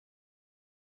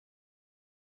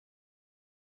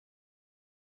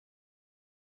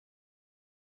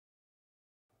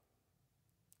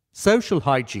social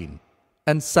hygiene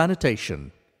and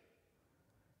sanitation.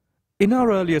 In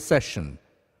our earlier session,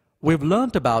 we've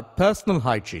learnt about personal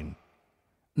hygiene.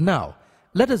 Now,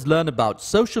 let us learn about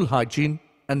social hygiene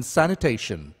and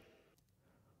sanitation.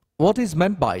 What is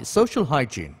meant by social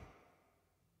hygiene?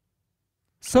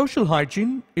 Social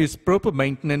hygiene is proper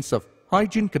maintenance of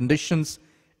hygiene conditions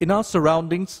in our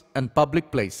surroundings and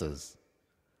public places.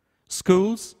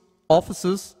 Schools,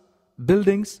 offices,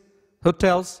 buildings,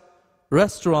 hotels,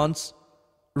 restaurants,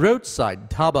 roadside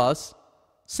dhabas,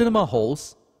 cinema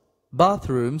halls,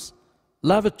 bathrooms,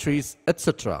 lavatories,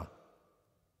 etc.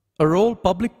 are all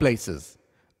public places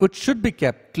which should be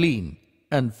kept clean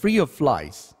and free of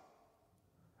flies.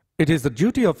 It is the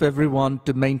duty of everyone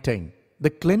to maintain the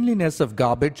cleanliness of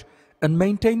garbage and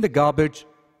maintain the garbage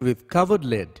with covered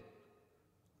lid.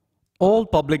 All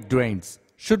public drains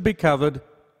should be covered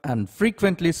and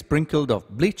frequently sprinkled of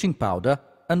bleaching powder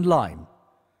and lime.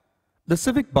 The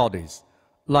civic bodies,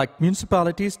 like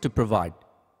municipalities, to provide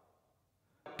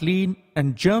clean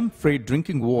and germ-free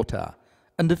drinking water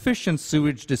and efficient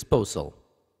sewage disposal.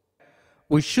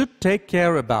 We should take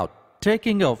care about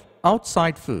taking of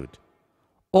outside food.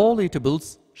 All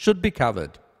eatables should be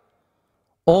covered.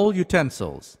 All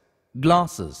utensils,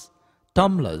 glasses,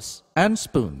 tumblers and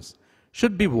spoons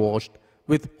should be washed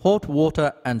with hot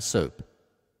water and soap.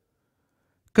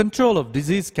 Control of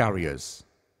disease carriers.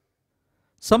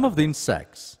 Some of the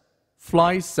insects,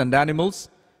 flies and animals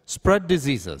spread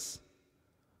diseases.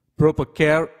 Proper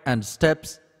care and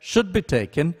steps should be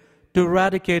taken to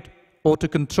eradicate or to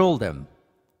control them.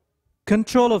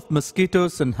 Control of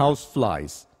mosquitoes and house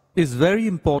flies is very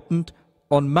important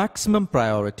on maximum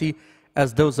priority,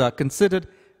 as those are considered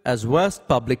as worst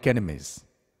public enemies.